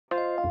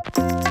I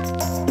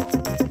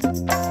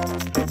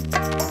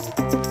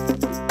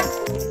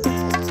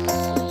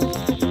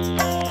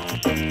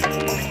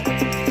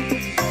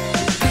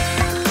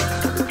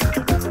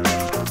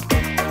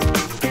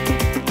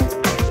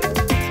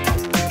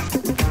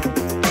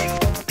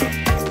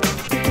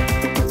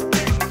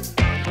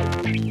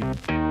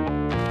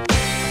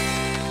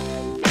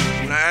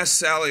asked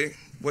Sally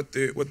what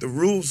the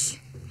rules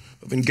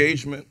of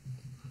engagement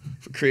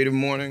for Creative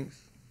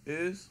Mornings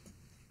is.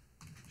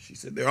 She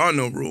said there are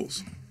no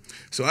rules.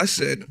 So I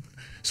said,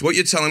 so what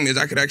you're telling me is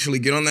I could actually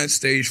get on that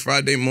stage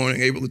Friday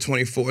morning, April the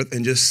 24th,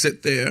 and just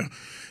sit there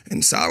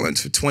in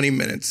silence for 20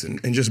 minutes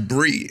and just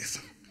breathe.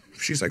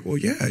 She's like, well,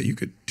 yeah, you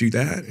could do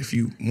that if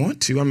you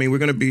want to. I mean, we're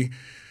going to be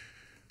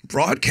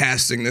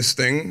broadcasting this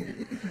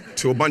thing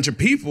to a bunch of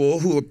people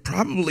who are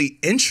probably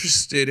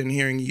interested in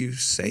hearing you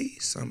say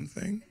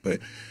something, but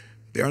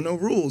there are no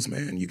rules,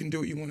 man. You can do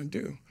what you want to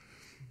do.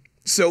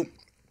 So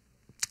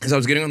as I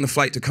was getting on the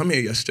flight to come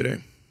here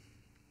yesterday,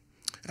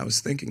 I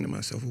was thinking to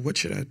myself, well, what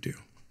should I do?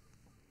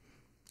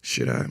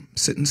 Should I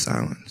sit in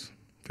silence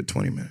for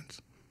 20 minutes?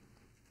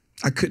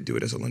 I could do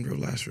it as a lender of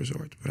last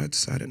resort, but I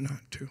decided not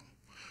to.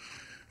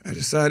 I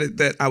decided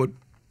that I would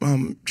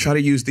try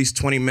to use these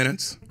 20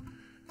 minutes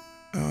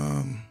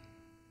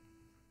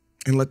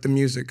and let the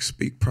music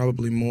speak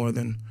probably more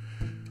than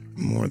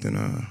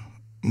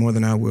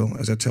I will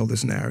as I tell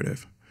this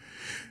narrative.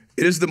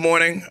 It is the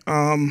morning.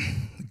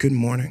 Good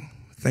morning.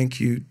 Thank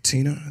you,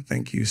 Tina.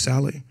 Thank you,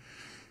 Sally.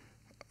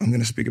 I'm going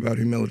to speak about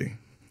humility,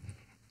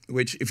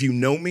 which, if you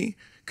know me,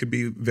 could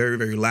be very,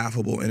 very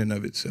laughable in and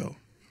of itself.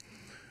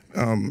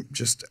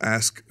 Just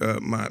ask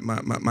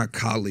my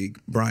colleague,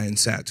 Brian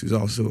Satz, who's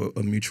also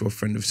a mutual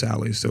friend of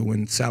Sally's. So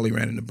when Sally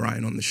ran into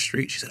Brian on the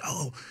street, she said,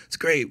 oh, it's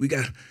great. We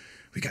got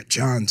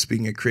John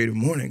speaking at Creative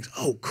Mornings.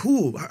 Oh,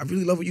 cool. I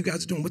really love what you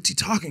guys are doing. What's he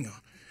talking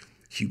about?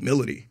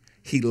 Humility.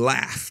 He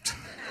laughed.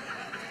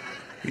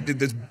 He did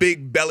this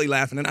big belly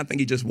laugh, and then I think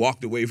he just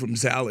walked away from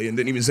Sally and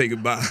didn't even say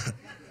goodbye.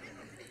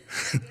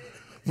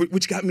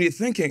 Which got me to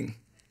thinking,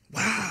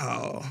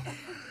 wow.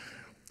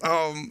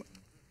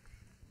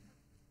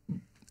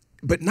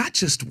 But not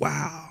just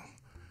wow.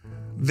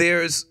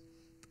 There's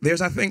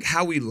I think,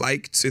 how we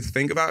like to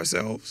think of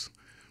ourselves,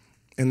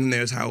 and then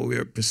there's how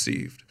we're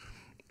perceived.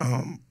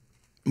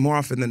 More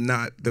often than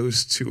not,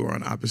 those two are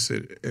on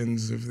opposite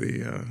ends of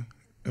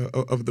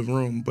the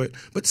room.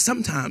 But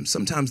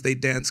sometimes they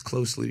dance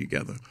closely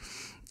together.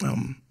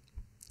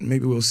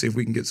 Maybe we'll see if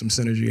we can get some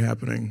synergy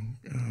happening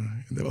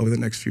over the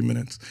next few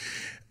minutes.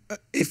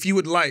 If you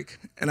would like,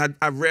 and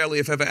I rarely,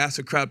 if ever, ask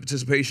for crowd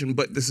participation,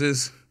 but this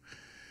is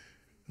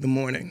the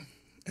morning,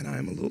 and I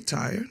am a little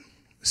tired.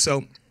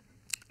 So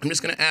I'm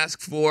just going to ask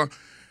for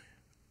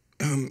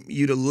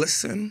you to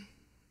listen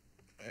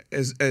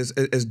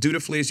as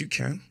dutifully as you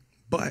can.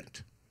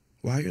 But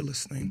while you're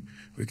listening,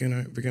 we're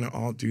gonna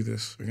all do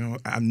this.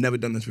 I've never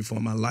done this before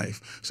in my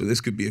life, so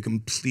this could be a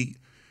complete,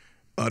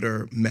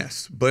 utter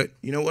mess. But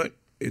you know what?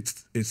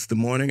 It's the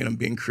morning, and I'm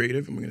being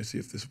creative, and we're gonna see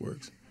if this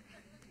works.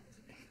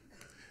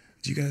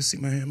 Do you guys see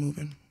my hand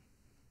moving?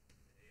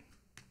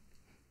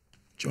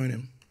 Join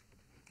him.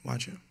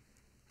 Watch it.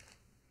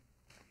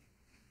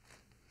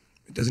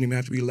 It doesn't even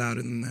have to be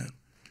louder than that.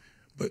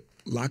 But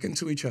lock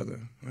into each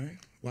other, right?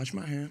 Watch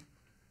my hand.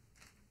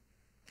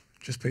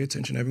 Just pay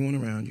attention to everyone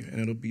around you,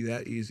 and it'll be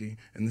that easy.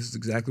 And this is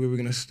exactly where we're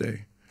gonna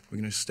stay. We're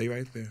gonna stay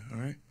right there, all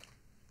right?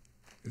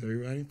 Is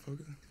everybody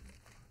focused?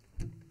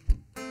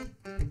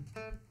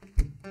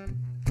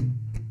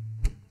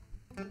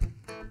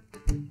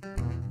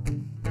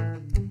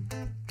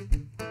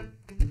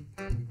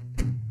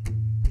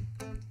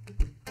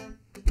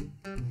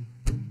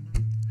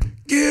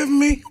 Give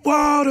me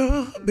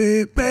water,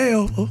 baby,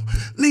 oh,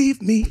 leave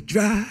me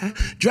dry,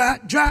 dry,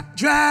 dry,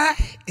 dry.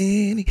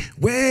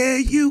 Anywhere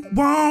you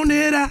want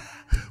it, I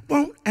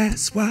won't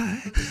ask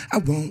why. I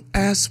won't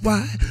ask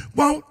why,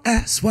 won't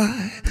ask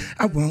why.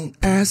 I won't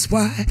ask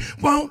why,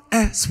 won't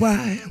ask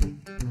why.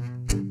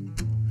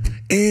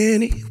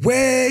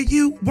 Anywhere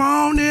you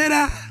want it,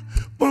 I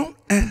won't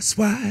ask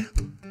why.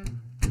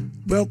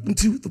 Welcome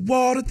to the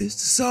water, this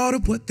is sort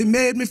of what they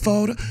made me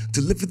for.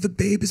 To live for the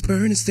babies,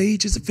 burning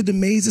stages, and for the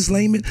mazes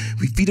laymen.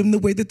 We feed them the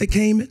way that they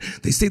came in.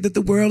 They say that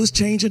the world is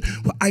changing.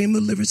 Well, I am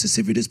the lyricist,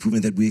 here it is proving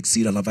that we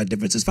exceed all of our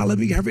differences. Follow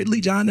me hurriedly,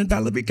 John and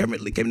Valerie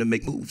currently came to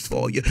make moves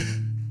for you.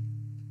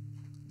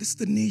 This is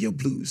the Neo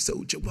Blues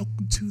Soldier.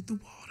 Welcome to the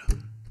water.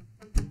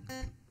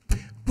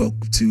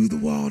 Welcome to the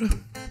water.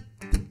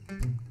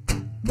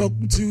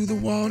 Welcome to the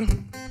water.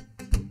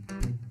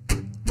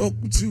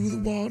 Welcome to the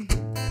water.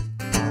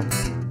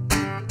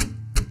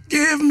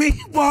 Give me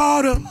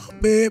water,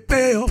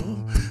 baby,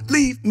 oh,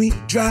 leave me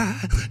dry,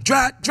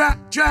 dry, dry,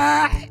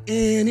 dry.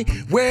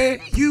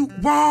 Anywhere you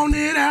want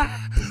it, I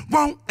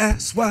won't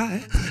ask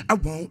why. I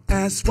won't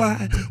ask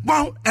why,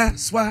 won't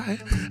ask why.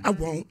 I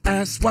won't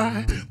ask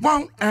why,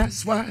 won't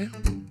ask why.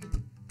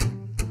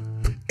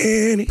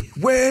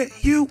 Anywhere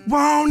you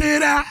want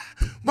it, I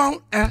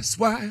won't ask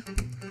why.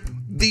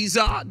 These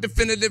are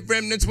definitive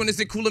remnants. When is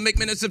it cool to make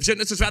minutes of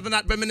Genesis? Rather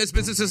not reminisce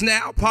businesses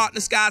now. Partner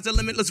skies are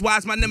limitless.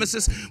 Wise my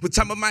nemesis. With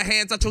time of my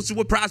hands, I chose to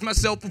apprise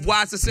myself of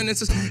wiser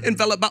sentences.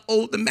 Enveloped by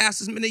older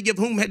masters, many of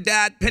whom had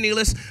died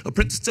penniless.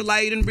 Apprenticed to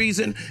light and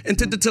reason.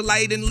 Intended to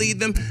light and lead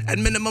them. At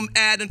minimum,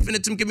 ad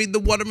infinitum. Give me the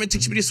water and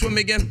teach me to swim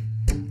again.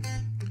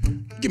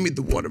 Give me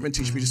the water and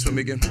teach me to swim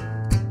again.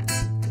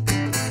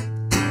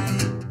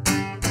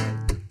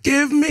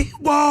 Give me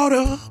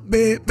water,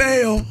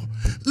 baby.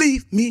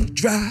 Leave me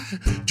dry,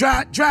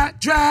 dry, dry,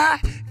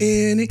 dry.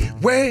 Any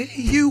way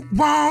you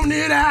want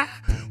it, I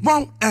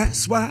won't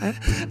ask why.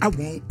 I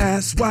won't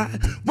ask why,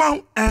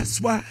 won't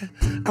ask why.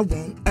 I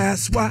won't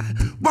ask why,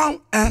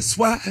 won't ask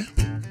why.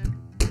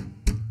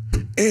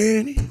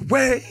 Any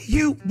way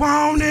you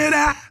want it,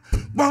 I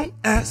won't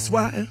ask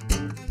why.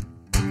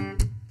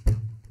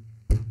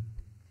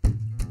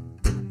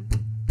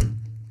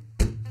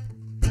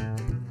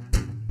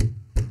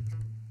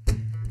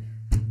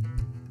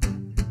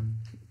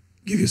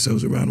 Give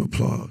yourselves a round of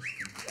applause.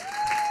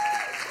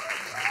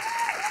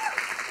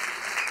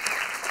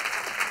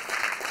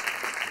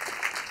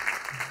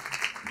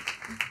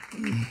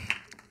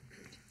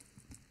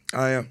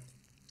 I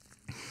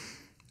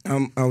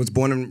was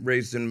born and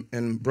raised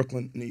in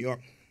Brooklyn, New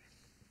York,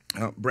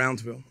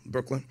 Brownsville,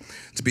 Brooklyn,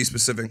 to be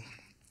specific.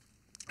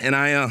 And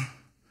I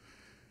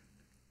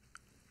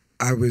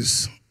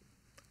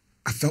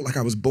felt like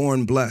I was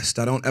born blessed.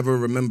 I don't ever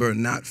remember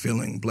not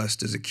feeling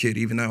blessed as a kid,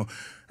 even though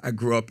I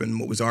grew up in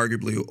what was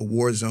arguably a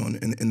war zone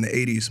in the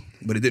 80s,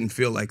 but it didn't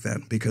feel like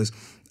that because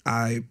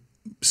I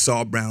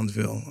saw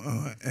Brownsville,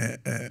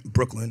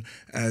 Brooklyn,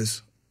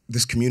 as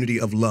this community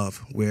of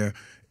love where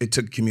it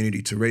took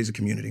community to raise a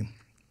community.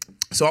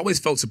 So I always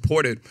felt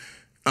supported,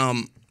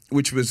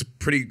 which was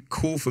pretty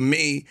cool for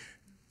me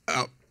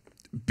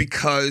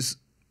because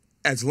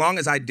as long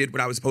as I did what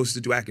I was supposed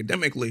to do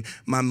academically,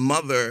 my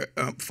mother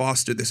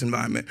fostered this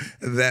environment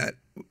that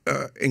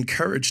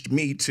encouraged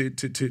me to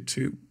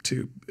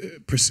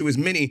pursue as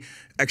many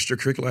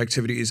extracurricular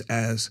activities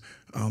as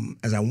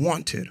I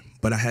wanted,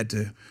 but I had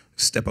to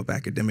step up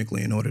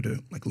academically in order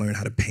to learn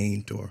how to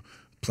paint or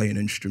play an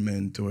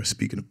instrument or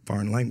speak a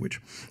foreign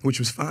language, which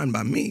was fine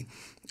by me.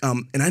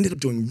 And I ended up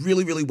doing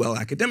really, really well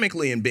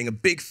academically and being a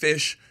big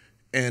fish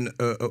in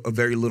a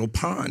very little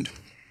pond.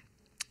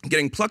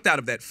 Getting plucked out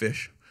of that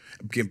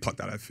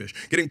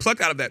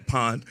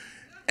pond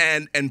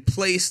and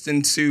placed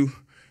into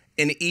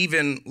an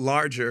even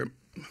larger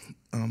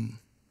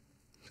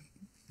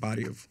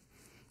body of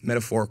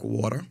metaphorical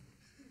water.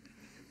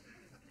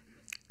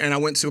 And I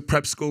went to a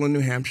prep school in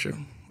New Hampshire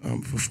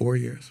for 4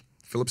 years,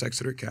 Phillips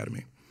Exeter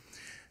Academy.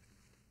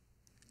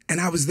 And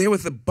I was there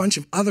with a bunch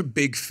of other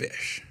big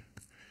fish.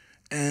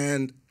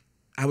 And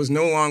I was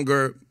no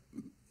longer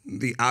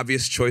the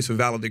obvious choice for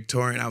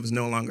valedictorian. I was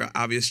no longer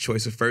obvious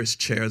choice of first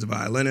chair as a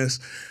violinist.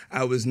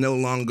 I was no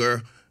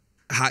longer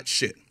hot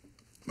shit,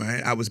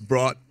 right? I was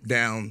brought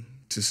down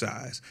to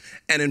size.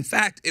 And in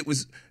fact, it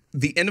was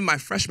the end of my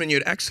freshman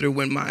year at Exeter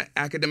when my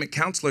academic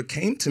counselor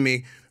came to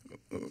me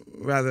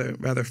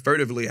rather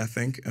furtively, I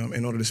think,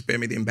 in order to spare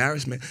me the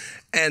embarrassment,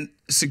 and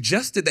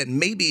suggested that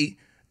maybe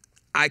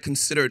I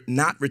considered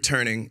not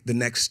returning the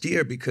next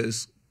year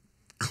because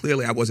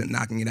clearly I wasn't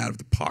knocking it out of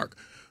the park,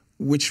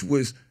 which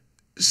was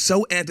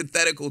so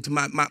antithetical to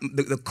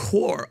the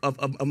core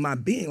of my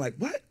being. Like,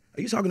 what?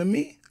 Are you talking to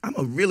me? I'm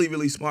a really,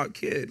 really smart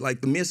kid.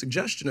 Like, the mere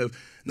suggestion of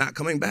not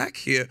coming back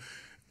here,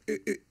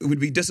 it would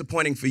be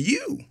disappointing for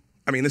you.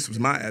 I mean, this was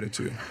my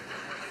attitude.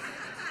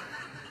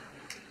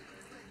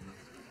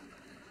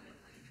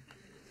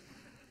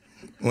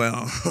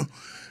 Well,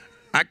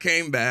 I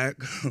came back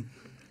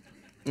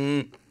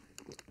again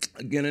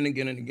and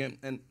again and again,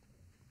 and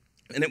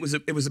it was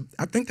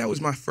I think that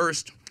was my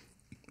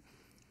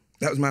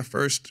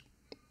first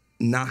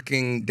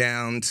knocking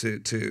down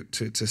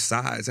to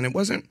size, and it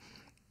wasn't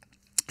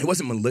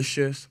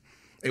malicious.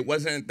 It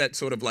wasn't that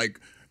sort of like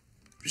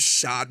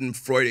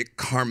Schadenfreudic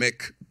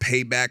karmic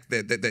payback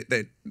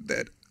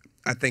that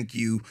I think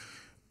you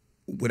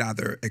would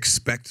either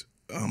expect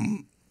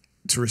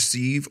to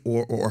receive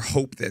or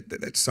hope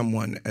that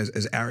someone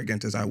as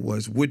arrogant as I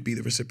was would be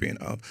the recipient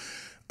of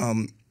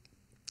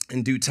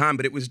in due time.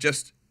 But it was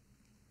just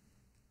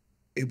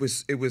it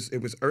was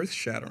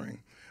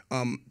earth-shattering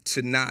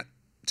to not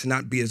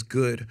be as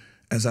good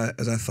as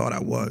I thought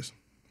I was.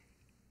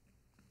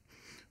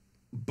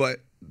 But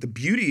the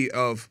beauty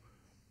of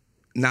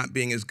not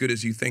being as good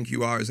as you think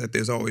you are is that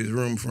there's always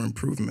room for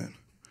improvement.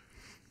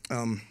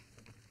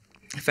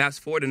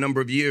 Fast forward a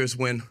number of years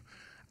when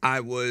I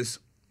was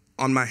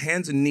on my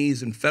hands and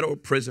knees in federal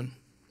prison,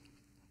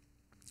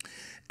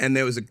 and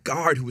there was a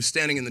guard who was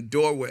standing in the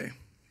doorway,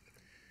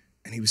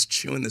 and he was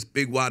chewing this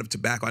big wad of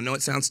tobacco. I know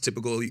it sounds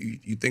typical.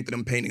 You think that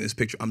I'm painting this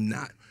picture. I'm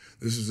not.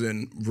 This was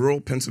in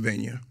rural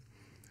Pennsylvania,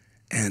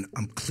 and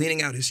I'm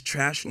cleaning out his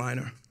trash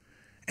liner,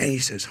 and he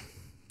says,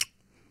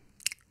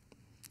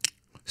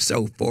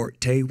 "So,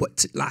 Forte,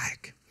 what's it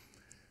like?"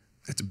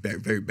 That's a very,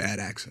 very bad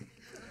accent.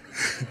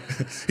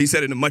 He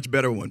said it in a much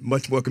better one,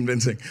 much more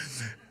convincing.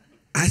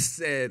 I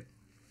said,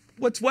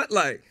 "What's what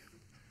like?"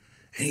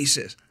 And he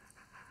says,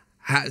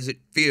 how does it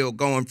feel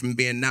going from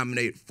being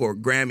nominated for a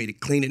Grammy to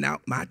cleaning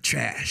out my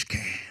trash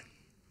can?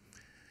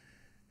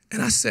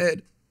 And I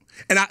said,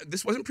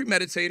 this wasn't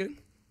premeditated.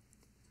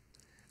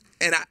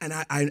 And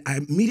I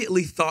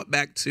immediately thought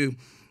back to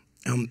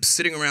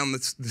sitting around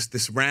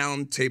this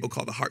round table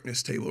called the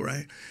Harkness table,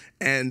 right?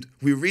 And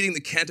we were reading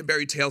the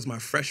Canterbury Tales my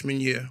freshman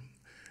year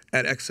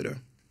at Exeter.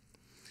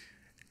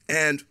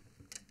 And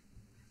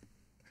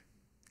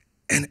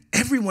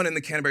everyone in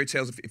the Canterbury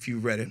Tales, if you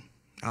read it,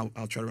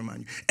 I'll try to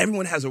remind you.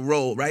 Everyone has a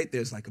role, right?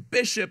 There's like a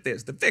bishop,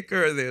 there's the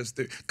vicar, there's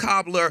the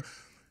cobbler,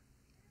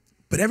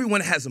 but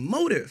everyone has a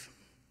motive.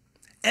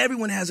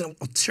 Everyone has an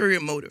ulterior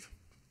motive.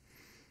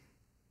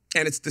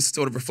 And it's this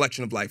sort of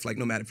reflection of life, like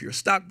no matter if you're a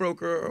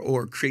stockbroker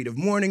or a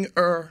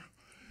CreativeMorninger,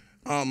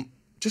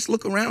 just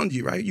look around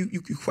you, right?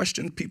 You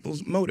question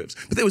people's motives.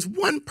 But there was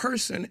one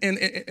person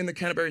in the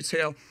Canterbury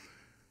Tale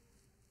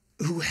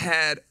who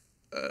had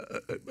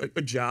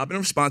a job and a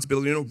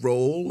responsibility and a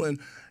role, and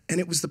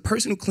it was the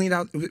person who cleaned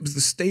out, it was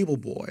the stable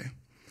boy.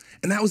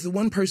 And that was the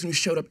one person who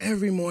showed up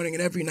every morning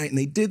and every night, and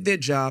they did their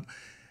job,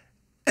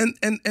 and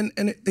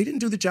they didn't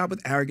do the job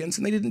with arrogance,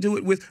 and they didn't do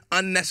it with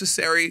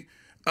unnecessary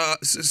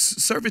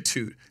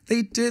servitude.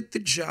 They did the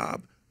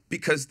job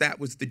because that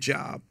was the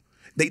job.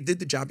 They did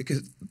the job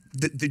because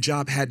the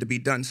job had to be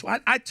done. So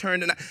I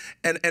turned and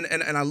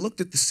I looked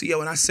at the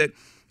CEO and I said,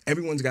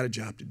 everyone's got a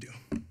job to do.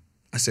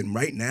 I said,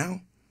 right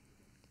now,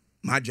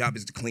 my job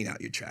is to clean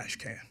out your trash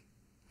can.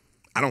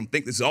 I don't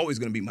think this is always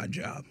going to be my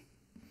job.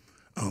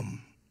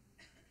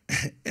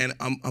 And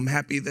I'm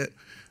happy that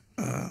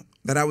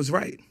I was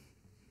right.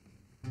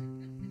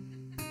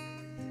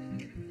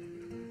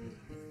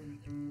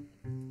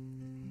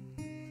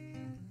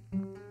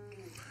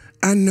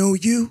 I know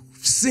you've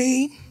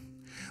seen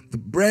the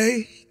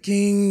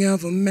breaking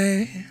of a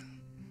man.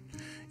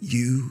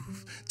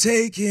 You've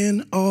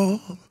taken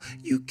all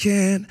you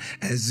can,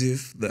 as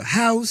if the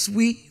house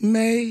we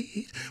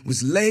made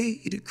was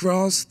laid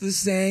across the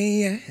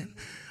sand.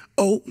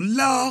 Oh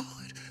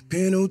Lord,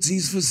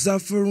 penalties for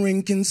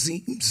suffering can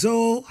seem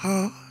so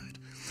hard.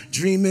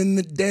 Dreaming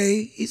the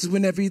days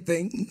when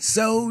everything's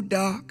so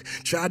dark.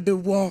 Tried to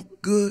walk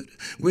good,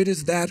 where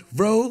does that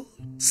road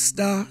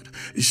start?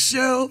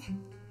 Show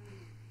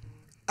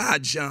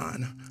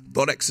John,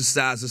 thought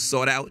exercises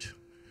sought out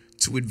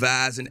to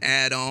advise and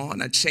add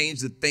on. I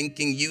changed the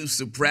thinking you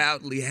so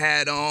proudly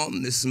had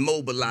on. This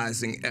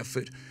mobilizing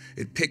effort,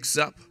 it picks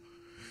up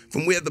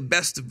from where the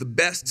best of the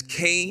best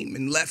came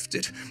and left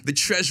it. The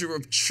treasure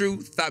of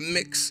truth, I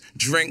mix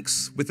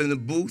drinks within the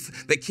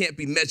booth. They can't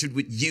be measured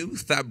with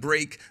youth. I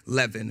break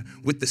leaven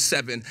with the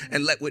seven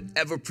and let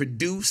whatever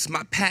produce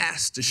my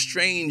past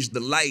estrange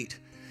the light.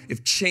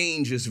 If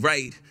change is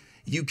right,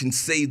 you can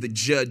say the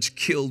judge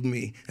killed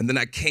me, and then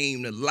I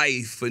came to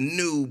life, a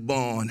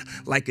newborn,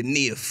 like a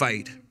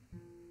neophyte.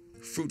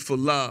 Fruitful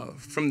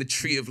love from the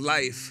tree of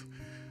life.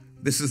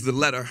 This is the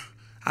letter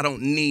I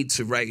don't need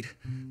to write.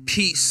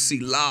 Peace,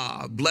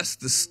 Selah, bless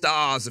the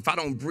stars. If I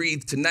don't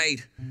breathe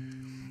tonight,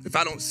 if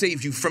I don't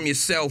save you from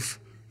yourself,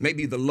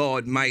 maybe the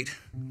Lord might.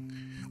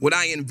 What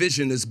I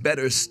envision is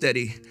better,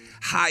 steady,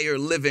 higher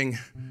living.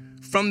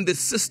 From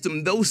this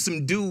system, though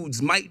some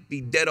dudes might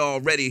be dead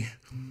already,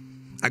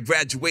 I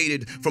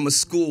graduated from a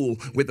school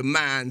where the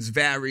minds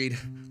varied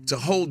to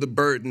hold the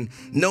burden,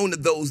 known to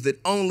those that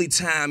only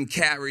time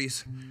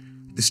carries.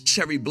 This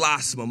cherry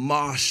blossom, a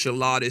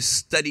martial artist,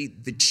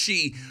 studied the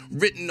chi,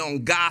 written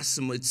on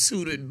gossamer,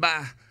 tutored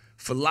by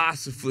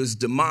philosophers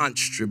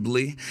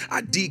demonstrably.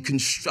 I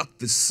deconstruct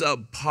the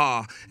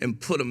subpar and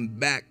put them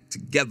back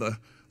together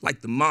like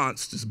the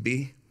monsters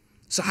be.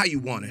 So how you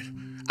want it?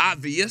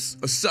 Obvious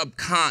or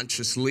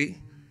subconsciously?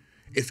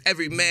 If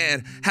every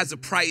man has a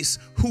price,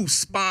 who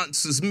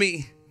sponsors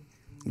me?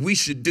 We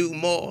should do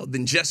more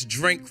than just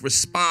drink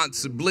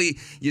responsibly.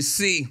 You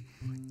see,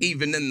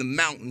 even in the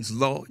mountains,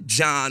 Lord,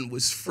 John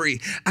was free.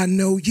 I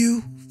know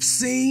you've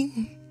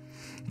seen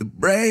the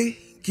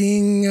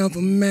breaking of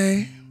a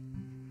man.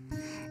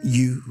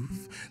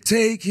 You've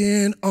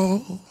taken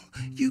all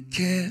you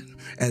can,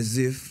 as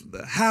if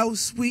the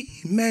house we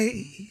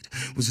made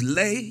was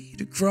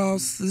laid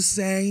across the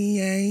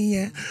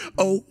sand.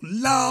 Oh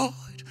Lord,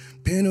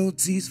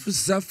 penalties for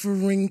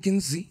suffering can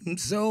seem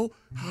so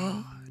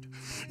hard.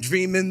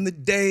 Dreaming the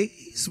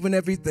days when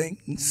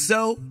everything's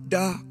so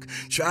dark.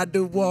 Tried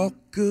to walk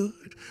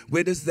good,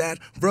 where does that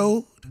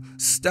road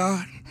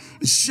start?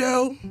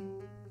 Show,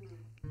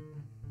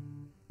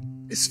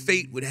 as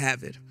fate would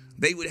have it,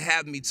 they would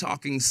have me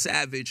talking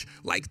savage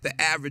like the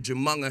average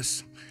among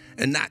us,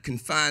 and not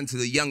confined to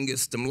the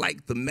youngest. I'm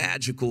like the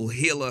magical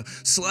healer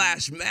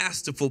 /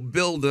 masterful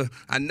builder.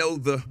 I know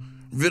the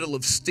riddle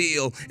of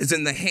steel is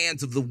in the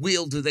hands of the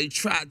wielder. They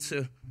tried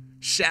to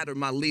shatter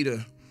my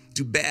leader,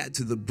 do bad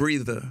to the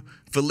breather,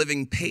 for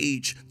living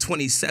page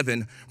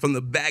 27 from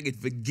the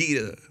Bhagavad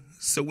Gita.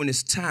 So when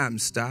his time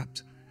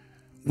stopped,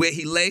 where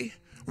he lay,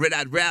 read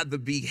I'd rather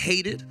be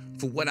hated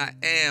for what I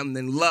am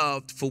than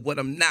loved for what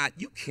I'm not.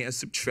 You can't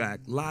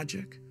subtract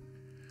logic.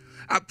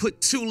 I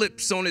put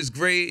tulips on his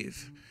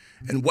grave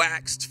and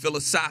waxed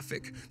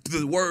philosophic through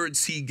the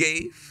words he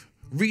gave.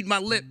 Read my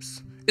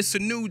lips, it's a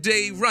new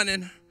day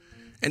running,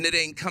 and it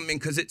ain't coming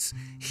 'cause it's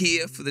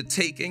here for the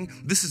taking.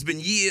 This has been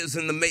years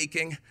in the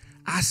making.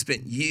 I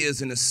spent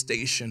years in a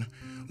station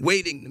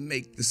waiting to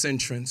make this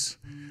entrance.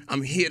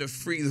 I'm here to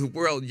free the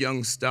world,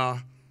 young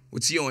star.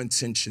 What's your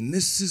intention?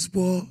 This is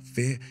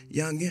warfare,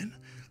 youngin'.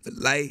 The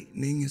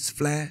lightning is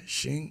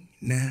flashing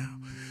now.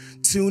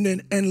 Tune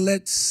in and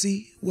let's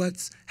see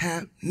what's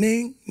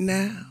happening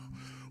now.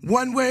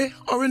 One way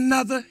or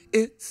another,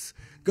 it's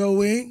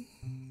going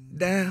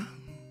down.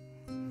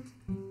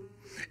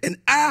 And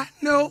I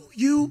know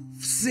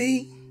you've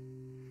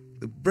seen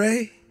the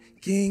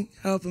breaking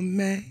of a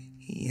man.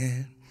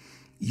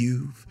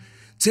 You've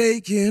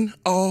taken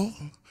all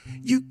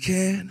you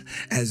can,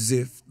 as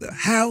if the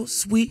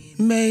house we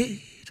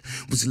made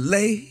was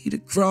laid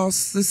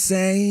across the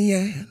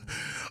sand.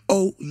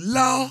 Oh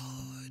Lord,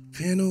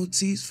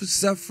 penalties for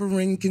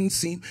suffering can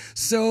seem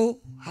so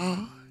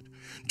hard.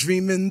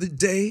 Dreaming the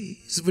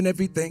days when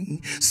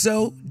everything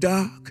so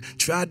dark.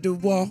 Tried to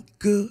walk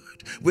good,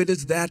 where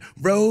does that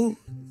road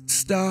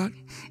start?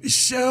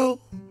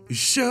 Show.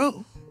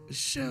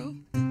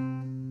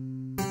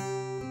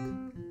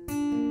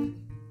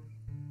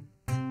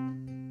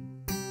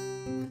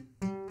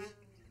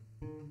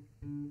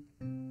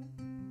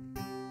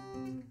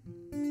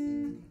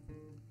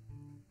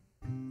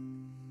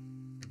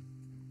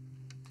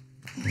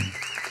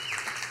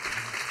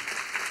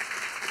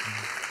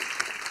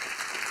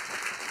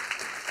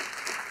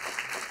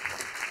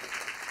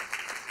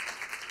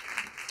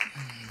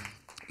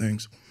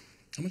 Thanks.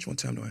 How much more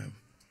time do I have?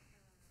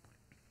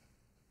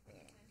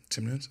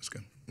 10 minutes? That's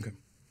good. Okay.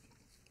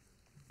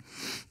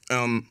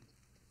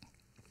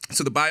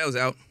 So the bio's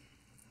out.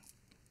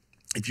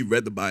 If you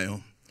read the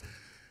bio,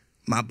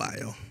 my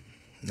bio,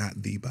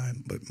 not the bio,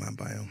 but my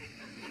bio.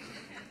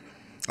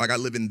 Like I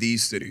live in the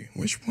city.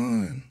 Which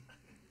one?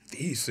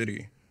 The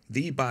city.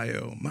 The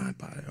bio, my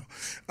bio.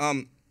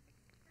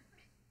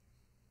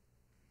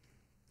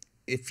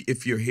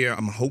 If you're here,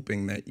 I'm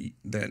hoping that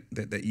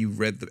you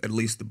read at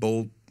least the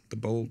bold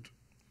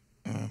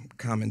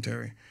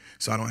commentary,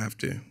 so I don't have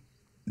to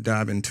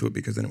dive into it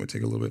because then it would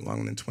take a little bit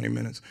longer than 20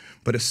 minutes.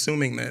 But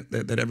assuming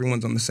that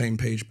everyone's on the same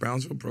page,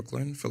 Brownsville,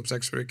 Brooklyn, Phillips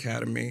Exeter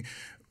Academy,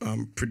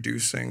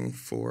 producing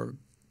for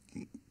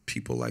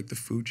people like the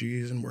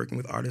Fugees and working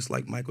with artists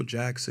like Michael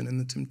Jackson and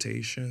the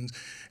Temptations,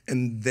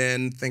 and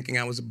then thinking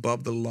I was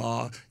above the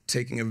law,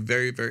 taking a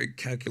very, very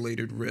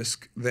calculated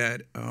risk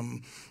that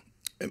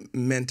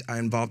meant I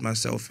involved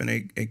myself in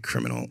a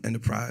criminal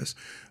enterprise.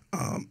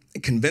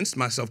 Convinced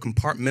myself,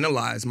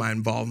 compartmentalized my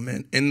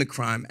involvement in the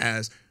crime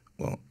as,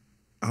 well,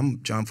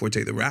 I'm John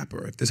Forte the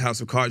rapper. If this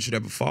house of cards should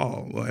ever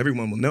fall, well,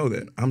 everyone will know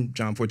that I'm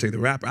John Forte the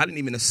rapper. I didn't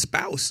even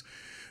espouse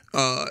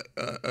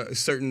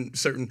certain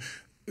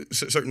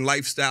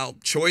lifestyle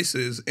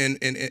choices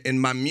in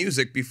my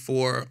music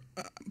before,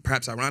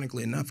 perhaps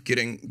ironically enough,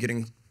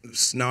 getting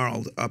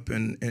snarled up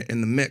in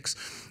the mix.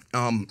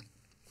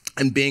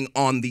 And being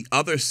on the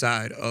other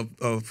side of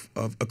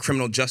a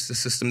criminal justice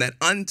system that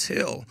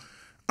until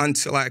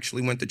I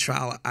actually went to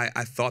trial,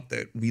 I thought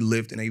that we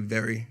lived in a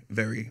very,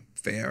 very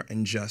fair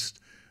and just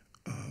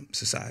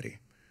society.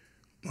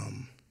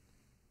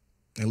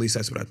 At least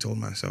that's what I told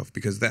myself,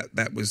 because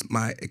that was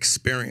my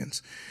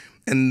experience.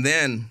 And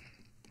then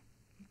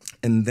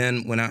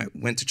when I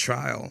went to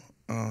trial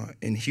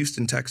in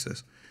Houston,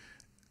 Texas,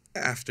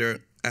 after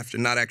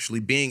not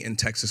actually being in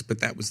Texas, but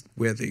that was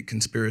where the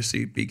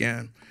conspiracy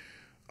began.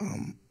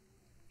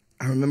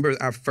 I remember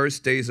our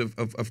first days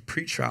of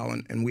pre-trial,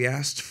 and we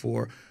asked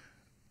for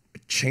a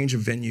change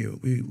of venue.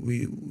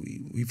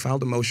 We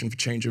filed a motion for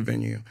change of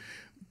venue,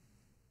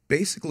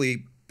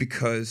 basically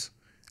because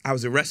I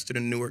was arrested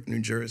in Newark, New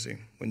Jersey,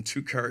 when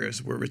two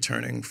couriers were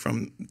returning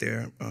from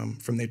their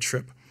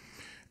trip,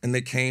 and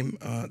they came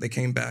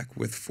back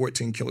with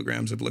 14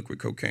 kilograms of liquid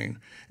cocaine,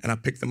 and I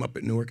picked them up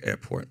at Newark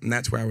Airport, and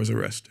that's where I was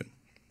arrested.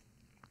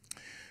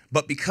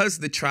 But because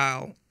the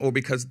trial, or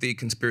because the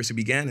conspiracy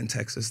began in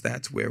Texas,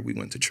 that's where we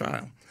went to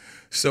trial.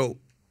 So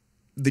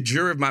the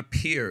jury of my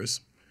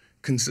peers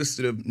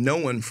consisted of no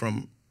one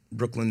from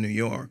Brooklyn, New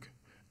York,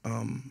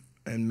 and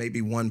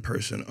maybe one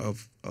person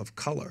of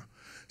color.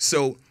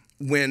 So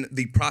when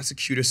the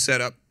prosecutor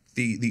set up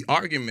the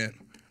argument,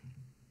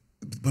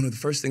 one of the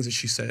first things that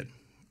she said,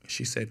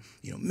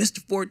 you know, Mr.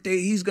 Forte,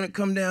 he's gonna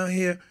come down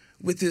here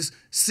with his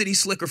city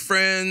slicker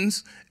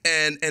friends,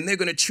 and they're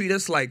gonna treat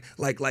us like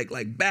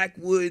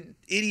backwood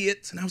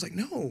idiots. And I was like,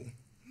 no,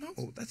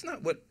 that's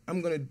not what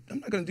I'm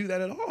not gonna do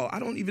that at all. I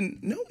don't even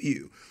know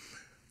you.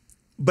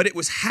 But it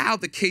was how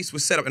the case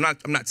was set up, and I'm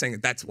not saying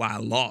that that's why I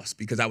lost,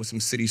 because I was some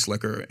city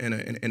slicker in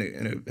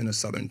a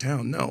southern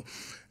town. No,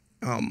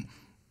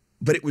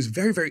 but it was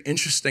very, very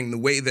interesting the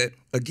way that,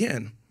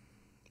 again,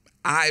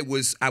 I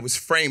was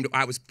framed,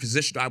 I was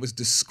positioned, I was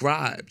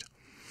described,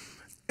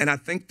 and I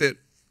think that,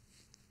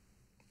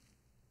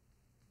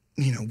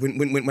 you know,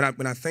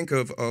 when I think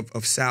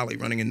of Sally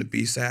running into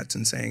BSATs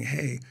and saying,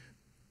 hey,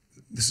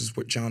 this is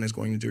what John is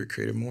going to do at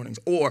Creative Mornings,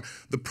 or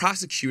the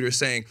prosecutor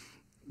saying,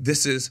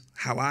 this is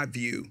how I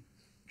view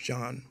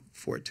John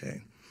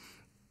Forte.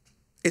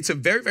 It's a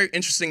very, very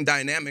interesting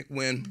dynamic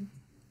when,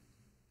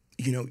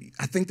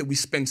 I think that we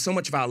spend so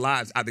much of our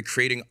lives either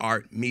creating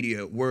art,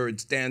 media,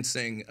 words,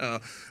 dancing,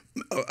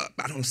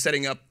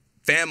 setting up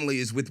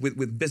families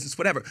with business,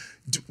 whatever.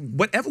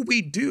 Whatever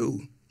we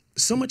do,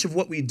 so much of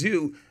what we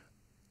do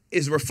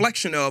is a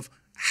reflection of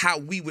how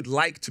we would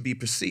like to be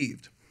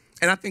perceived.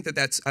 And I think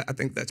that's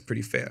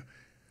pretty fair.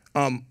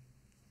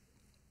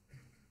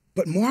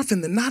 But more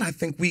often than not, I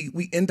think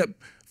we end up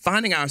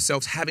finding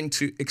ourselves having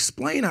to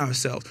explain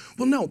ourselves.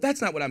 Well, no,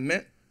 that's not what I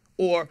meant,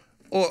 or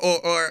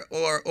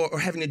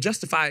having to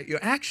justify your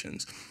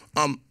actions.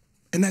 And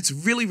that's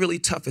really, really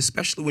tough,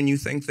 especially when you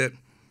think that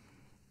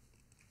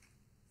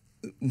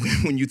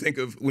when you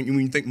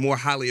think more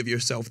highly of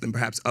yourself than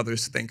perhaps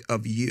others think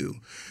of you.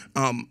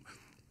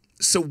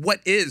 So what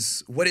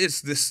is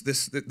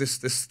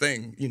this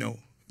thing?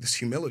 This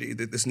humility,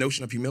 this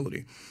notion of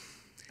humility.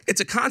 It's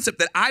a concept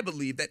that I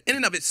believe that in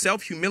and of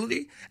itself,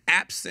 humility,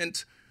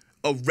 absent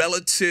a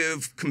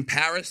relative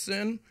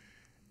comparison,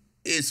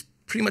 is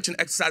pretty much an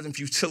exercise in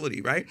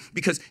futility, right?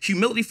 Because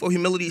humility for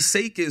humility's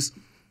sake is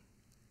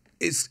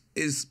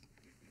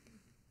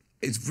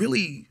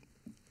really,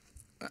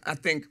 I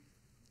think,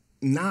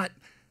 not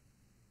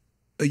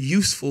a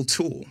useful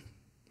tool.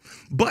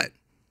 But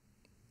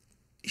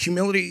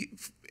humility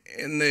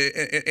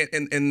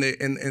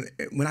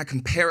when I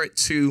compare it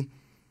to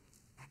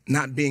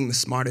not being the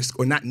smartest,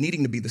 or not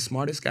needing to be the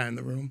smartest guy in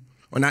the room,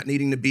 or not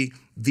needing to be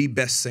the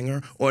best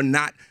singer, or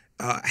not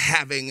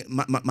having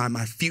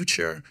my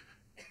future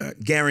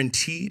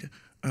guaranteed,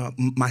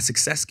 my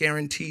success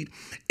guaranteed.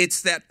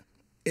 It's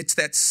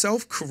that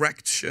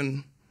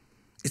self-correction,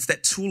 it's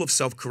that tool of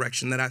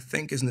self-correction that I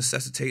think is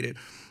necessitated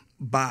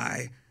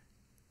by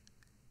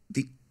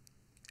the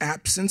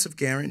absence of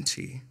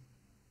guarantee.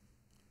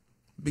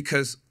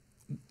 Because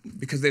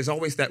there's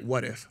always that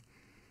what if.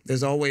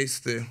 There's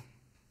always the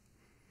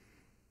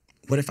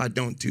what if I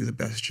don't do the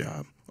best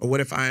job? Or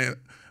what if I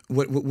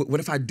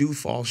do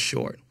fall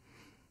short?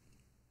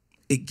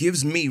 It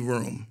gives me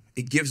room.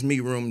 It gives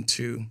me room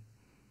to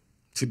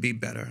be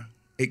better.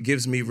 It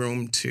gives me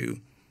room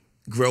to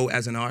grow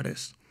as an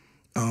artist.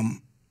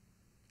 And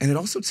it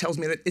also tells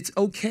me that it's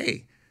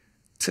okay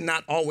to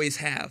not always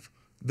have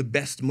the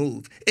best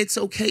move. It's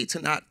okay to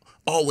not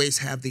always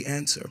have the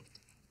answer.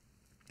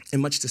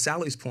 And much to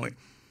Sally's point,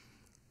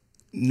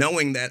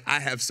 knowing that I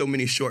have so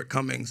many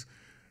shortcomings,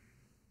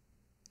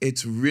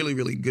 it's really,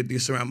 really good to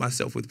surround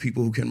myself with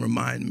people who can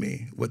remind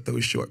me what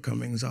those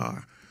shortcomings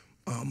are.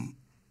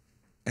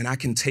 And I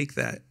can take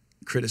that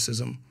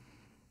criticism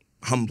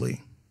humbly,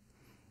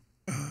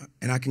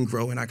 and I can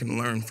grow and I can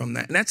learn from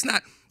that. And that's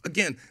not,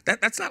 again,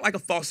 that's not like a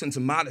false sense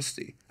of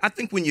modesty. I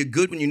think when you're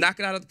good, when you knock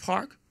it out of the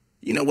park,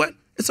 you know what?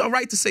 It's all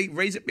right to say,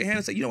 raise up your hand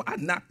and say, I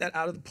knocked that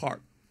out of the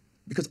park.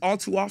 Because all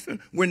too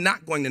often, we're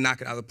not going to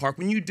knock it out of the park.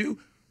 When you do,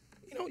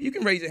 you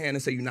can raise your hand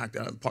and say you knocked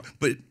it out of the park.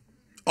 But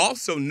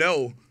also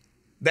know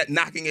that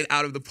knocking it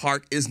out of the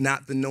park is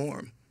not the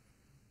norm.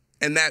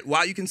 And that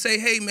while you can say,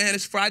 hey, man,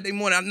 it's Friday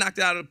morning, I knocked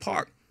it out of the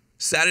park,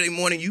 Saturday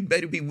morning, you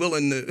better be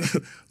willing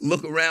to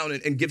look around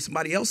and give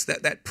somebody else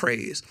that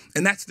praise.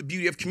 And that's the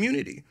beauty of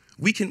community.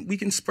 We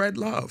can spread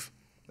love.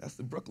 That's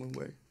the Brooklyn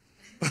way.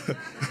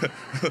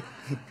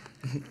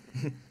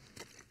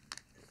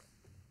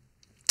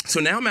 So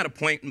now I'm at a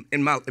point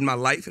in my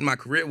life, in my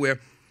career, where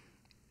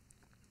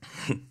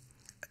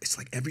it's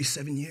like every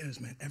 7 years,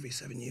 man, every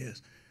 7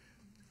 years,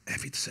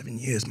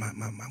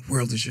 my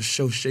world is just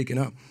so shaken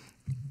up.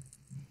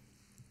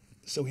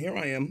 So here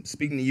I am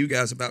speaking to you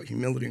guys about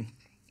humility.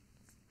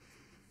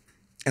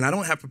 And I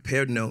don't have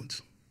prepared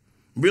notes.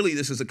 Really,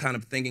 this is a kind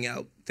of thinking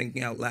out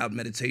loud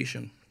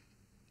meditation.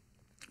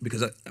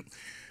 Because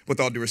with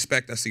all due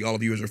respect, I see all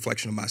of you as a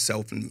reflection of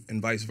myself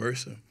and vice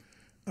versa.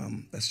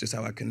 That's just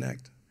how I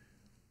connect.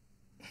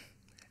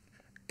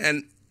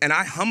 And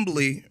I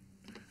humbly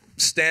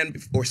stand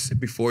or sit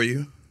before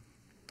you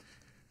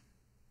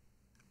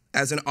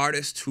as an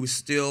artist who is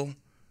still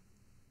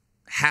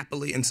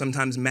happily and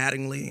sometimes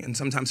maddeningly and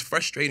sometimes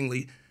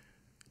frustratingly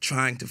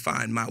trying to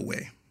find my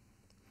way.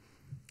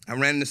 I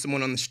ran into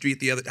someone on the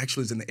street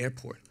actually it was in the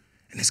airport,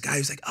 and this guy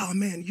was like, oh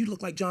man, you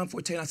look like John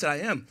Forte. And I said, I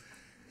am.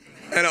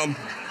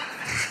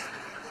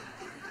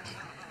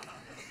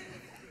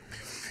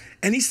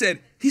 And he said,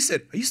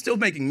 are you still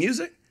making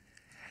music?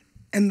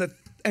 And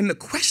the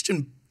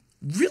question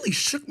really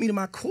shook me to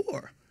my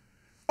core,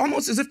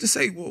 almost as if to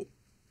say, well,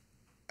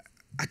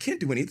 I can't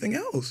do anything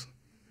else.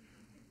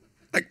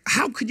 Like,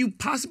 how could you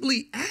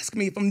possibly ask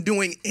me if I'm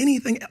doing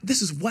anything else?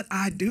 This is what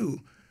I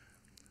do.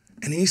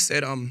 And he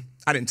said,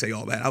 I didn't say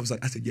all that.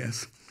 I said,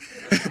 yes.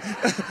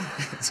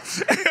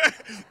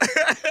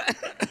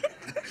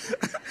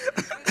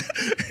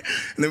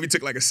 And then we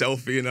took like a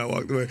selfie and I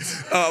walked away.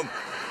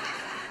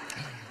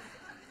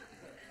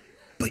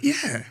 But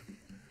yeah.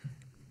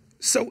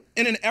 So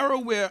in an era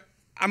where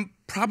I'm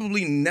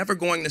probably never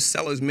going to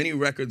sell as many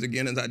records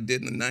again as I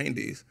did in the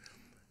 90s,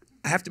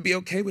 I have to be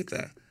okay with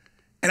that.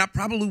 And I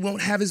probably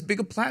won't have as big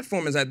a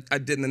platform as I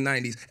did in the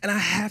 90s. And I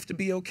have to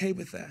be okay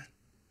with that.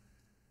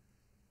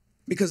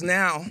 Because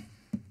now,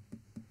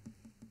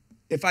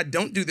 if I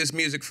don't do this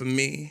music for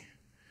me,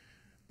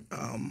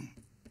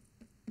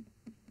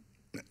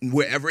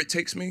 wherever it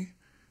takes me,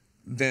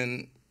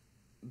 then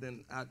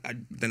I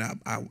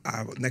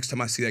next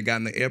time I see that guy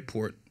in the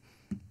airport,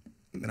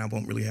 then I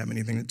won't really have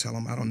anything to tell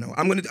him. I don't know.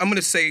 I'm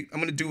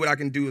gonna do what I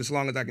can do as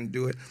long as I can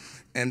do it,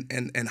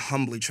 and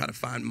humbly try to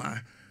find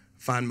my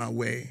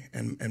way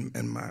and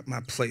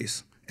my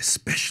place,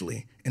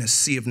 especially in a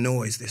sea of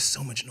noise. There's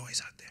so much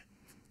noise out there,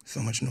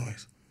 so much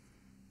noise.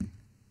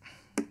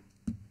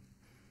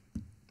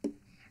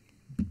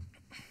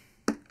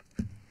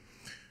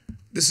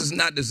 This is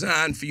not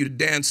designed for you to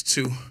dance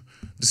to.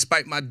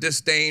 Despite my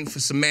disdain for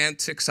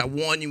semantics, I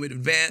warn you in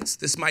advance,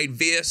 this might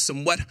veer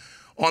somewhat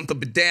on the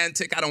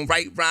pedantic. I don't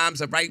write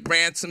rhymes, I write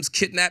ransoms,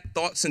 kidnap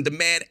thoughts and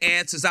demand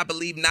answers. I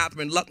believe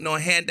neither in luck nor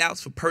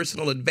handouts for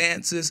personal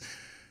advances.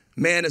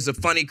 Man is a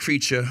funny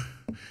creature.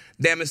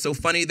 Damn, it's so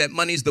funny that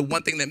money's the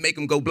one thing that make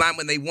them go blind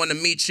when they want to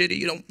meet you.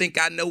 You don't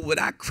think I know what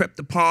I crept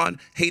upon?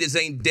 Haters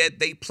ain't dead,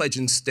 they pledge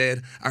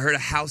instead. I heard a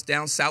house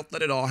down south,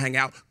 let it all hang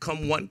out.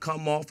 Come one,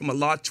 come all, from a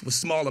large to a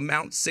small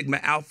amount, sigma,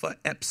 alpha,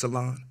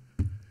 epsilon.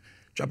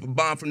 Drop a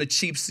bomb from the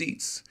cheap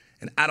seats,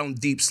 and I don't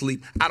deep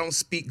sleep. I don't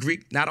speak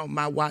Greek, not on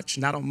my watch,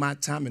 not on my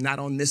time, and not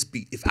on this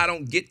beat. If I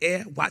don't get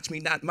air, watch me,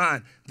 not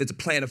mine. There's a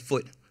plan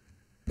afoot.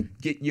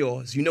 Get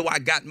yours. You know I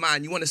got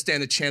mine. You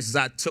understand the chances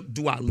I took.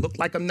 Do I look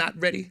like I'm not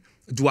ready?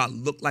 Or do I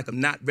look like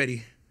I'm not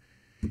ready?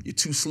 You're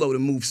too slow to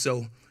move,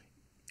 so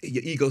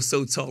your ego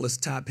so tall it's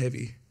top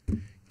heavy.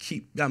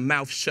 Keep my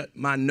mouth shut,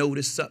 my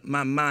notice up,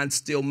 my mind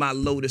still, my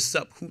lotus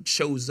up. Who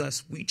chose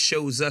us? We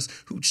chose us.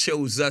 Who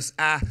chose us?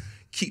 I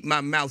keep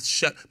my mouth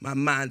shut, my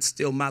mind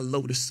still, my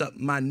lotus up,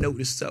 my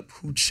notice up.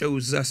 Who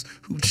chose us?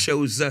 Who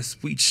chose us?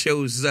 We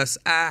chose us.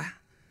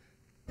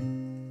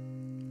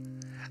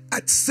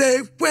 I'd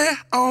say we're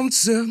on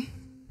to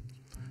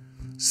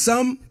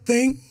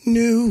something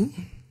new.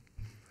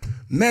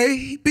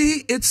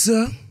 Maybe it's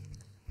a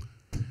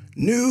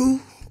new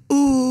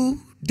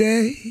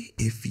day.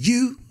 If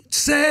you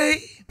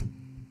say,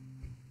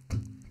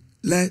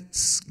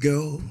 let's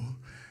go,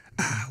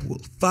 I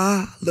will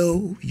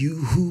follow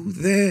you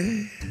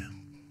there.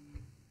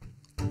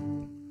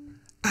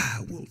 I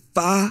will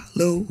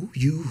follow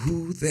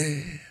you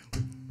there.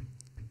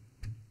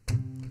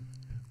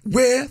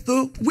 Where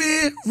the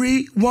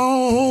weary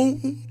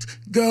won't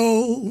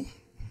go,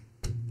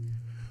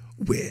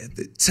 where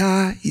the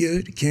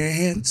tired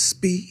can't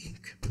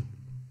speak,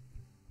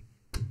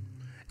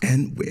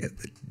 and where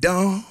the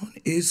dawn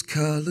is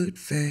colored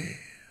fair.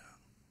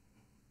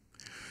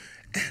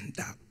 And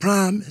I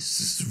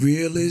promise as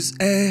real as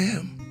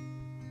air,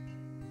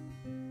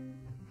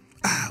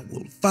 I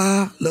will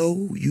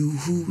follow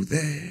you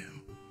there.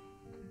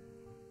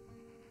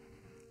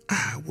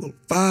 I will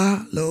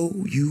follow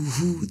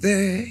you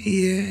there,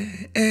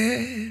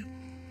 yeah.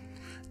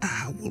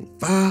 I will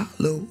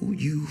follow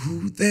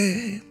you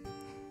there.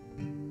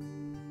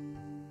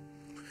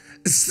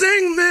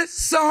 Sing this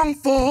song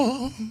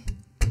for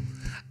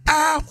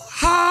our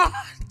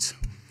heart.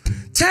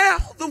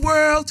 Tell the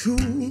world who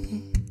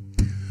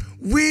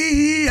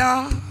we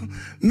are.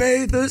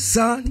 May the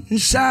sun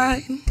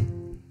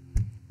shine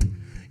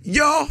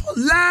your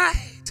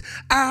light.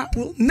 I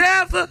will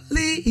never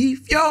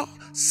leave your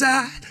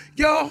side,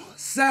 your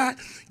side,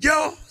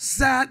 your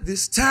side.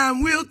 This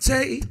time we'll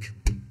take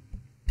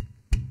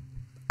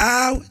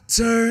our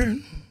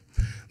turn.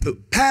 The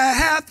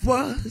path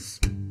was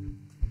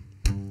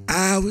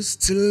ours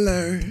to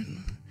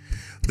learn.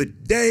 The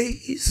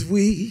days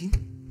we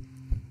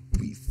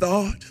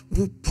thought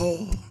were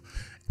poor,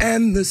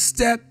 and the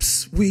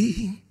steps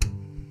we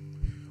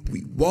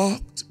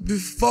walked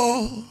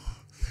before.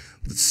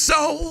 The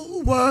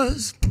soul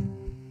was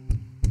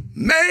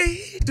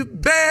made to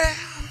bear.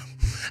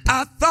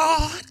 I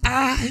thought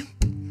I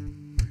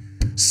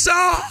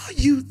saw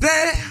you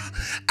there.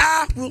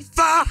 I will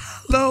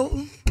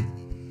follow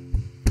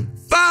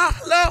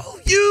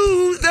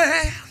you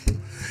there.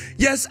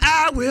 Yes,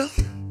 I will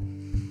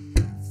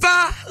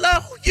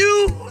follow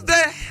you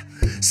there.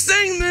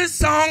 Sing this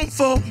song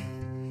for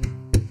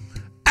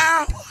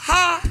our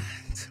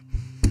heart.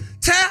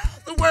 Tell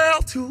the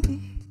world who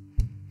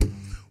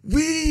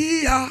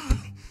we are.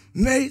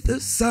 May the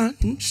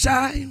sun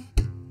shine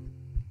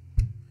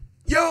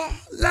your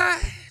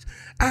light.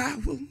 I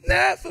will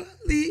never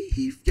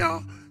leave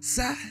your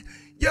side,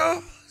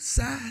 your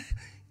side,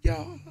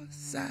 your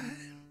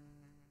side.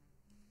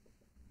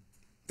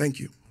 Thank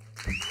you.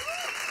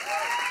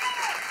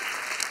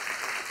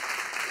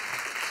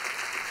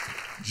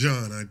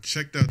 John, I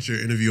checked out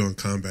your interview on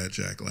Combat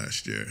Jack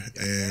last year,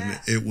 and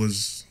it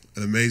was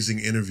an amazing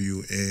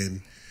interview.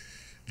 And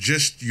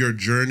just your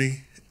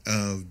journey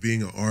of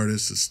being an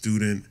artist, a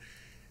student,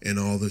 and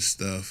all this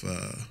stuff.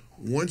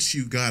 Once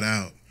you got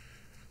out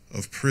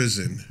of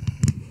prison,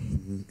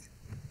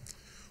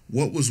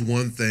 what was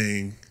one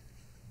thing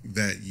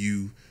that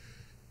you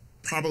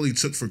probably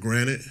took for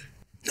granted?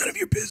 None of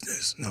your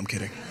business. No, I'm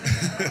kidding.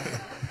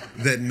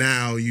 That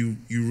now you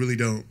really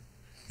don't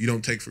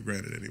take for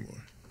granted anymore?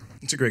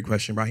 It's a great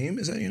question. Raheem,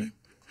 is that your name?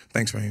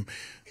 Thanks, Raheem.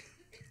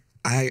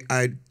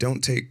 I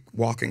don't take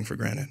walking for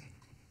granted.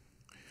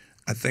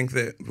 I think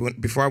that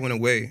before I went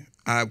away,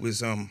 I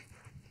was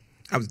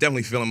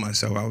definitely feeling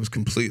myself. I was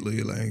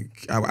completely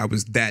like I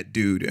was that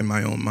dude in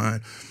my own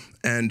mind,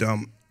 and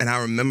I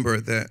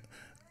remember that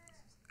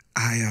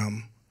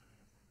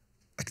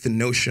like the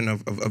notion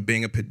of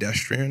being a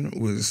pedestrian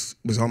was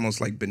almost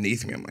like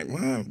beneath me. I'm like,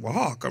 what?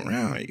 Walk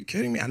around? Are you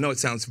kidding me? I know it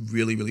sounds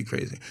really, really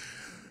crazy,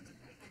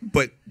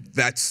 but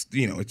that's,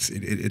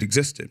 it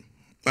existed.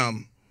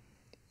 And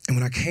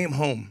when I came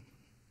home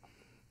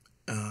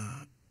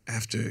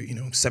after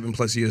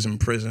 7+ years in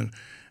prison,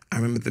 I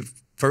remember the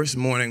first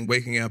morning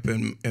waking up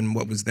in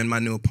what was then my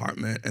new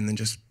apartment, and then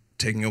just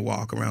taking a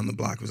walk around the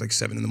block. It was like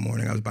 7 in the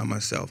morning. I was by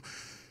myself.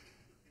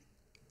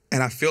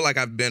 And I feel like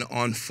I've been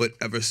on foot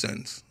ever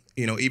since.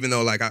 Even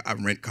though like I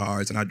rent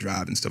cars and I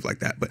drive and stuff like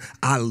that, but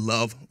I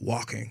love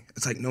walking.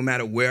 It's like no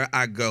matter where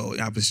I go.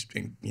 I was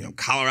in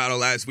Colorado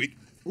last week.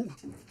 Ooh,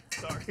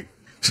 sorry.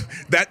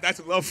 That's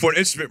a love for an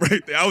instrument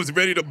right there. I was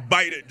ready to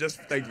bite it. Just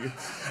thank you.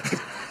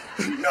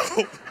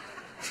 No.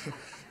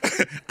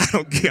 I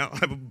don't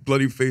have a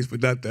bloody face,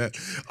 but not that.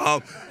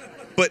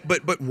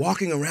 But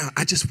walking around,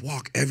 I just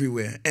walk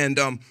everywhere. And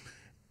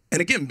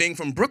again, being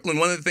from Brooklyn,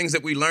 one of the things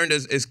that we learned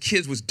as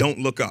kids was don't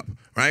look up,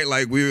 right?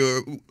 Like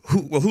who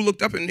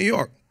looked up in New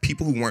York?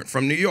 People who weren't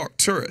from New York,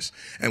 tourists.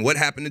 And what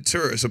happened to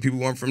tourists? So people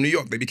who weren't from New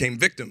York, they became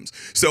victims.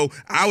 So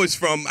I was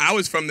from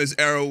this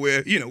era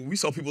where, we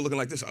saw people looking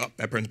like this. Oh,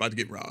 that person's about to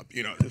get robbed,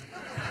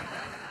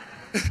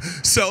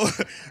 So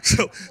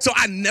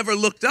I never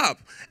looked up.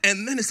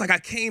 And then it's like I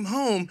came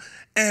home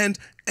and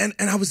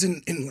I was I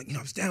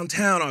was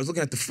downtown. I was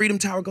looking at the Freedom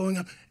Tower going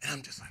up, and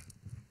I'm just like,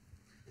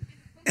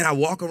 and I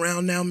walk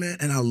around now, man,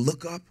 and I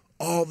look up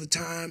all the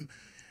time.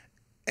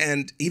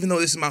 And even though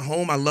this is my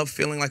home, I love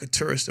feeling like a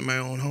tourist in my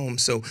own home.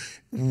 So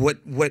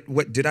what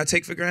did I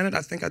take for granted?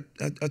 I think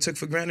I took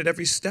for granted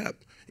every step.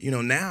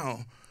 Now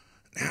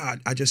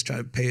I just try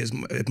to pay as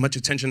much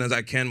attention as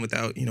I can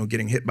without,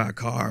 getting hit by a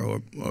car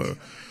or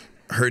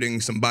hurting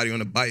somebody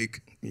on a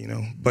bike,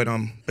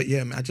 But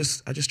yeah, man, I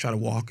just try to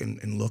walk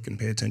and look and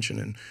pay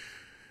attention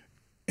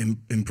and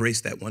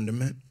embrace that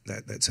wonderment,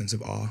 that sense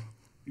of awe.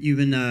 You've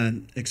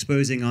been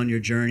exposing on your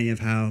journey of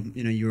how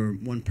you were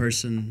one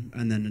person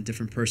and then a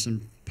different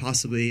person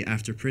possibly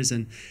after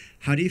prison.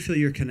 How do you feel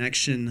your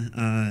connection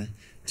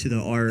to the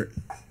art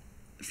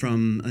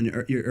from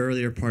your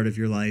earlier part of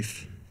your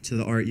life to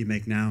the art you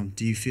make now?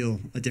 Do you feel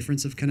a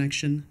difference of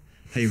connection?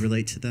 How you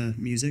relate to the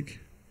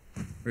music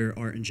or your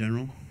art in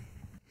general?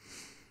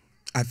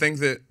 I think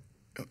that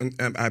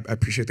I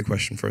appreciate the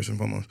question first and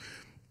foremost.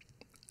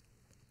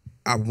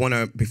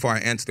 Before I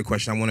answer the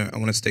question, I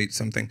want to state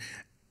something.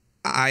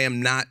 I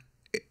am not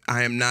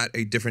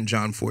a different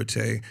John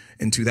Forte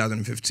in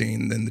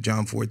 2015 than the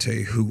John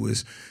Forte who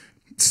was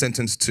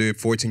sentenced to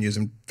 14 years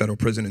in federal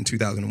prison in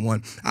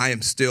 2001. I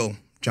am still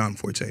John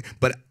Forte,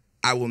 but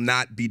I will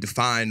not be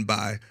defined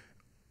by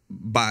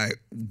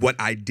what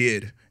I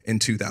did in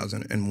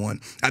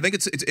 2001. I think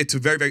it's a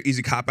very, very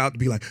easy cop-out to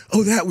be like,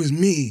 oh, that was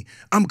me.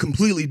 I'm a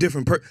completely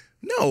different person.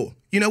 No,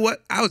 you know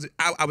what? I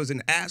was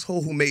an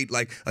asshole who made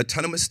like a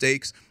ton of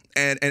mistakes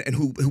and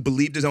who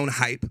believed his own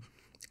hype.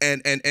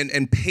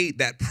 And paid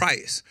that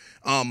price.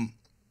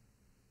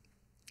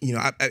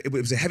 It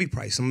was a heavy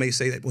price. Some may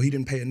say that, well, he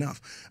didn't pay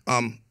enough.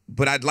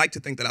 But I'd like to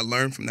think that I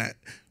learned from that.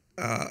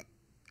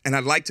 And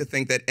I'd like to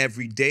think that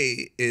every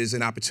day is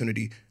an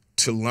opportunity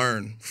to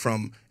learn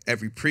from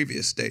every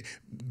previous day.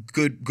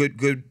 Good,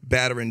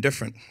 bad, or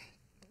indifferent.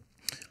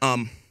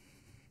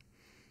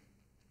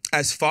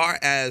 As far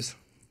as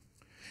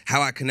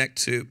how I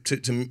connect to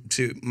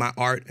my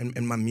art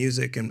and my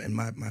music and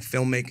my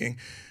filmmaking,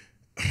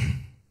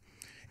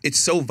 it's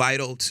so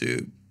vital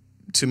to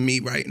me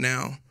right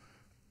now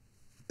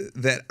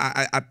that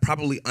I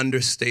probably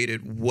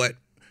understated what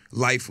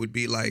life would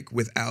be like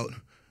without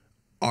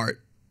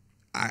art.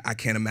 I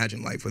can't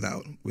imagine life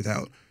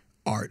without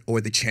art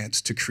or the chance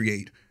to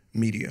create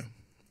media.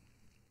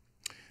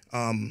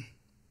 And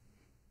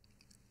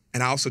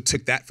I also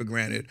took that for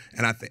granted,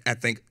 and I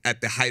think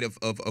at the height of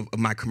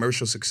my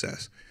commercial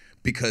success,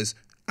 because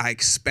I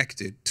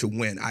expected to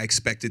win, I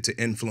expected to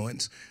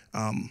influence.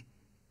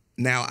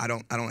 Now I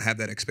don't have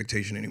that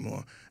expectation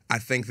anymore. I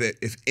think that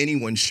if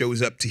anyone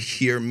shows up to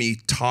hear me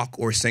talk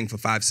or sing for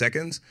 5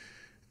 seconds,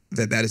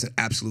 that is an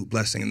absolute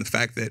blessing. And the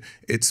fact that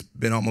it's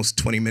been almost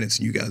 20 minutes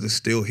and you guys are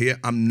still here,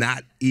 I'm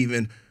not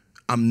even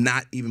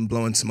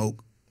blowing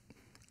smoke.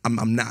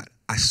 I'm not.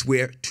 I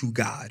swear to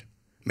God,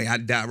 may I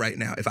die right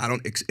now if I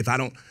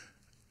don't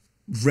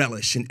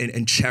relish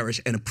and cherish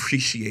and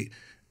appreciate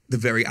the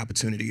very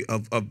opportunity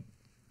of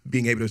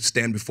being able to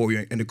stand before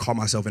you and to call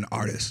myself an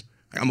artist.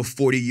 Like, I'm a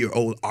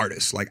 40-year-old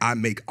artist. Like, I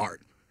make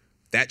art.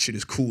 That shit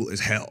is cool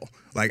as hell.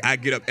 Like, I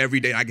get up every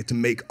day and I get to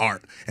make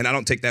art, and I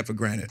don't take that for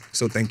granted.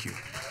 So thank you.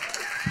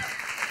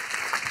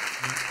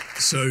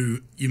 So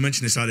you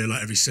mentioned this idea,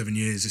 like every 7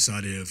 years, this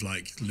idea of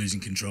like losing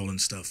control and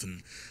stuff.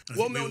 And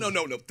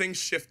no. Things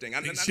shifting.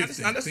 Not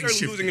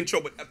necessarily losing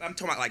control, but I'm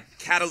talking about like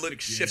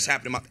catalytic shifts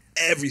happening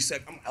every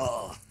 7.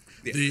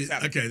 Yeah, it's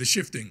happening. The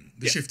shifting.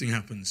 The Yes. shifting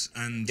happens.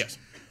 And Yes.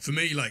 for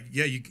me, like,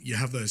 yeah, you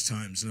have those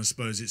times, and I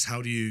suppose it's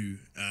how do you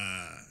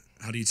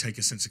take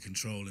a sense of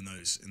control in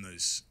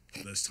those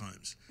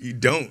times? You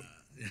don't.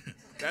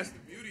 That's the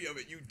beauty of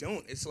it. You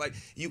don't. It's like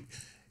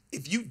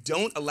if you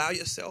don't allow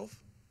yourself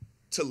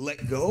to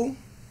let go,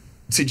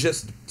 to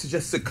just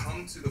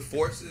succumb to the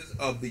forces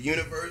of the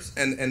universe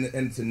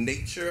and to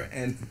nature,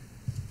 and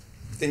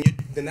then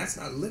that's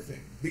not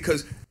living.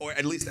 Because, or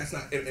at least that's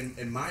not,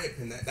 in my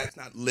opinion, that's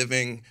not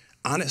living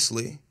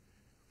honestly.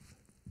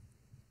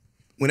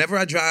 Whenever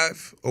I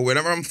drive or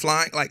whenever I'm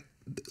flying, like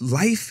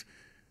life,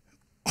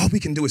 all we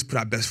can do is put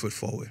our best foot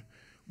forward.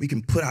 We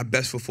can put our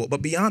best foot forward.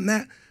 But beyond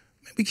that,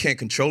 we can't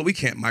control it. We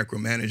can't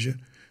micromanage it.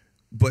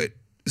 But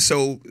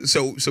so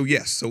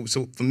yes. So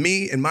for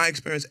me, in my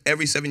experience,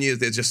 every 7 years,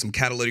 there's just some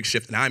catalytic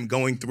shift, and I'm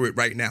going through it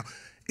right now.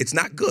 It's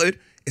not good.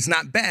 It's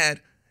not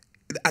bad.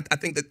 I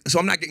think that, so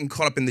I'm not getting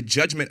caught up in the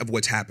judgment of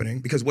what's happening,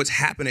 because what's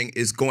happening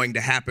is going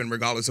to happen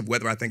regardless of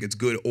whether I think it's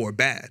good or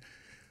bad.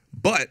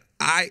 But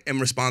I am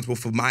responsible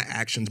for my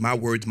actions, my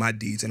words, my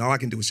deeds, and all I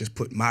can do is just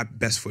put my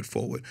best foot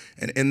forward.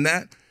 And in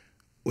that,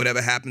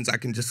 whatever happens, I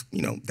can just,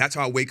 that's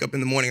how I wake up in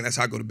the morning, and that's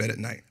how I go to bed at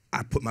night.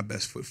 I put my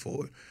best foot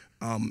forward.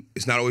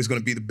 It's not always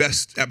going to be the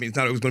best. I mean, it's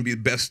not always going to be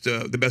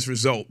the best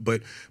result,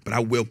 but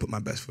I will put my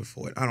best foot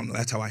forward. I don't know.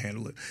 That's how I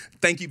handle it.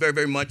 Thank you very,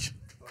 very much.